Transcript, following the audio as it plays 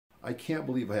I can't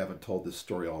believe I haven't told this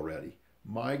story already.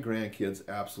 My grandkids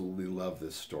absolutely love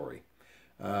this story.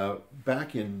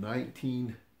 Back in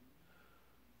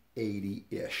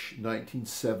 1980-ish,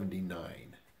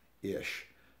 1979-ish,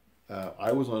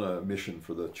 I was on a mission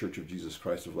for the Church of Jesus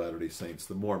Christ of Latter-day Saints,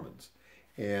 the Mormons.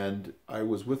 And I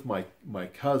was with my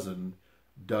cousin,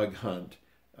 Doug Hunt.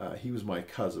 He was my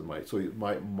cousin.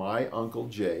 My Uncle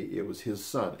Jay, it was his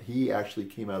son. He actually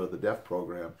came out of the deaf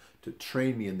program to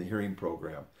train me in the hearing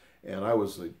program. And I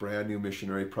was a brand new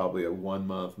missionary, probably a 1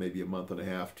 month, maybe a month and a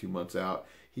half, 2 months out.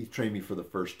 He trained me for the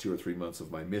first 2 or 3 months of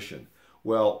my mission.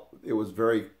 Well, it was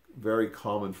very, very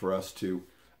common for us to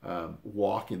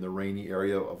walk in the rainy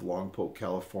area of Longpoke,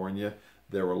 California.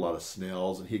 There were a lot of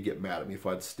snails, and he'd get mad at me if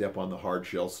I'd step on the hard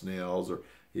shell snails, or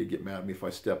he'd get mad at me if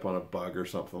I step on a bug or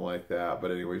something like that.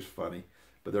 But anyway, it was funny.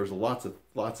 But there was lots of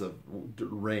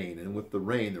rain, and with the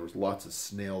rain, there was lots of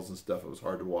snails and stuff. It was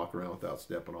hard to walk around without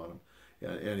stepping on them.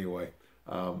 Anyway,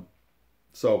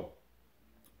 so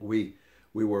we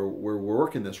were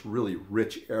working this really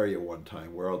rich area one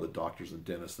time where all the doctors and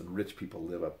dentists and rich people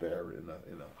live up there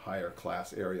in a higher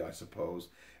class area, I suppose.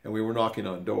 And we were knocking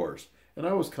on doors, and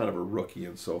I was kind of a rookie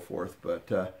and so forth.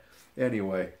 But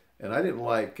anyway, and I didn't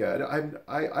like.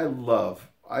 I love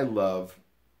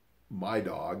my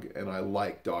dog, and I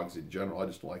like dogs in general. I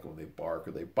just don't like when they bark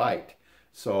or they bite.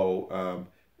 So.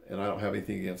 And I don't have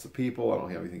anything against the people. I don't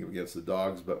have anything against the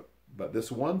dogs. But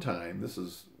this one time, this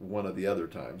is one of the other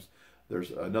times,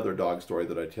 there's another dog story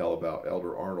that I tell about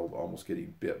Elder Arnold almost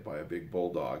getting bit by a big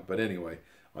bulldog. But anyway,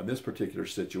 on this particular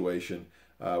situation,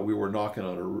 we were knocking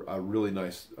on a really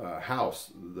nice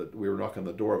house. We were knocking on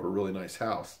the door of a really nice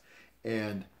house.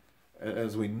 And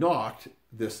as we knocked,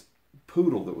 this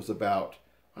poodle that was about,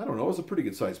 I don't know, it was a pretty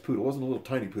good sized poodle. It wasn't a little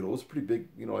tiny poodle. It was a pretty big,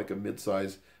 like a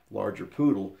mid-sized, larger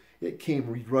poodle. It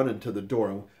came running to the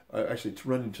door, actually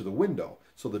running to the window.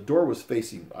 So the door was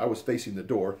I was facing the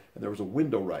door, and there was a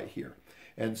window right here.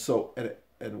 And so,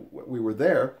 and we were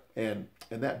there, and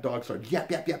that dog started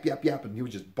yap, yap, yap, yap, yap, and he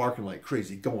was just barking like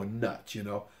crazy, going nuts,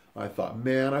 I thought,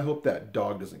 man, I hope that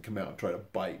dog doesn't come out and try to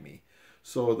bite me.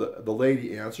 So the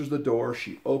lady answers the door,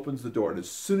 she opens the door, and as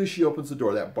soon as she opens the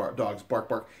door, that dog's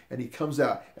bark, and he comes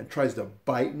out and tries to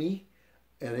bite me.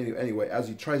 And anyway, as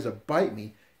he tries to bite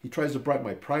me, he tries to bite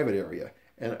my private area,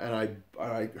 and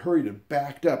I hurried and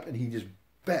backed up, and he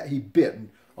bit and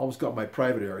almost got my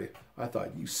private area. I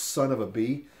thought, you son of a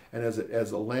bee! And as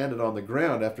it landed on the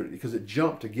ground because it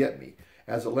jumped to get me,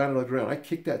 as it landed on the ground, I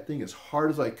kicked that thing as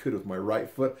hard as I could with my right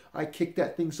foot. I kicked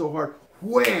that thing so hard,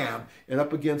 wham! And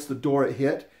up against the door it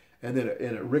hit, and then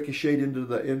it ricocheted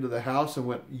into the house and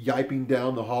went yiping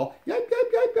down the hall. Yipe,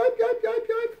 yipe, yipe, yipe, yipe, yipe,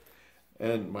 yipe.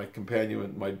 And my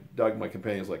companion, my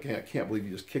companion, was like, hey, I can't believe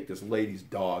you just kicked this lady's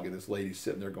dog. And this lady's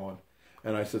sitting there going,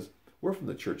 and I says, we're from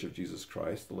the Church of Jesus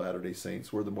Christ, the Latter-day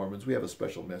Saints. We're the Mormons. We have a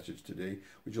special message today.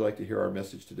 Would you like to hear our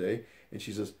message today? And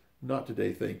she says, not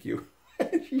today, thank you.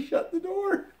 And she shut the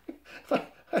door. I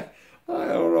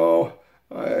don't know.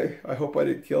 I hope I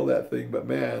didn't kill that thing, but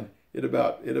man, it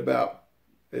about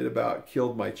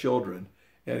killed my children.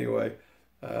 Anyway.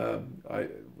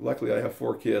 Luckily I have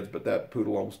 4 kids, but that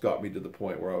poodle almost got me to the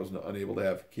point where I was unable to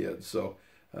have kids. So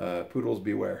poodles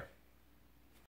beware.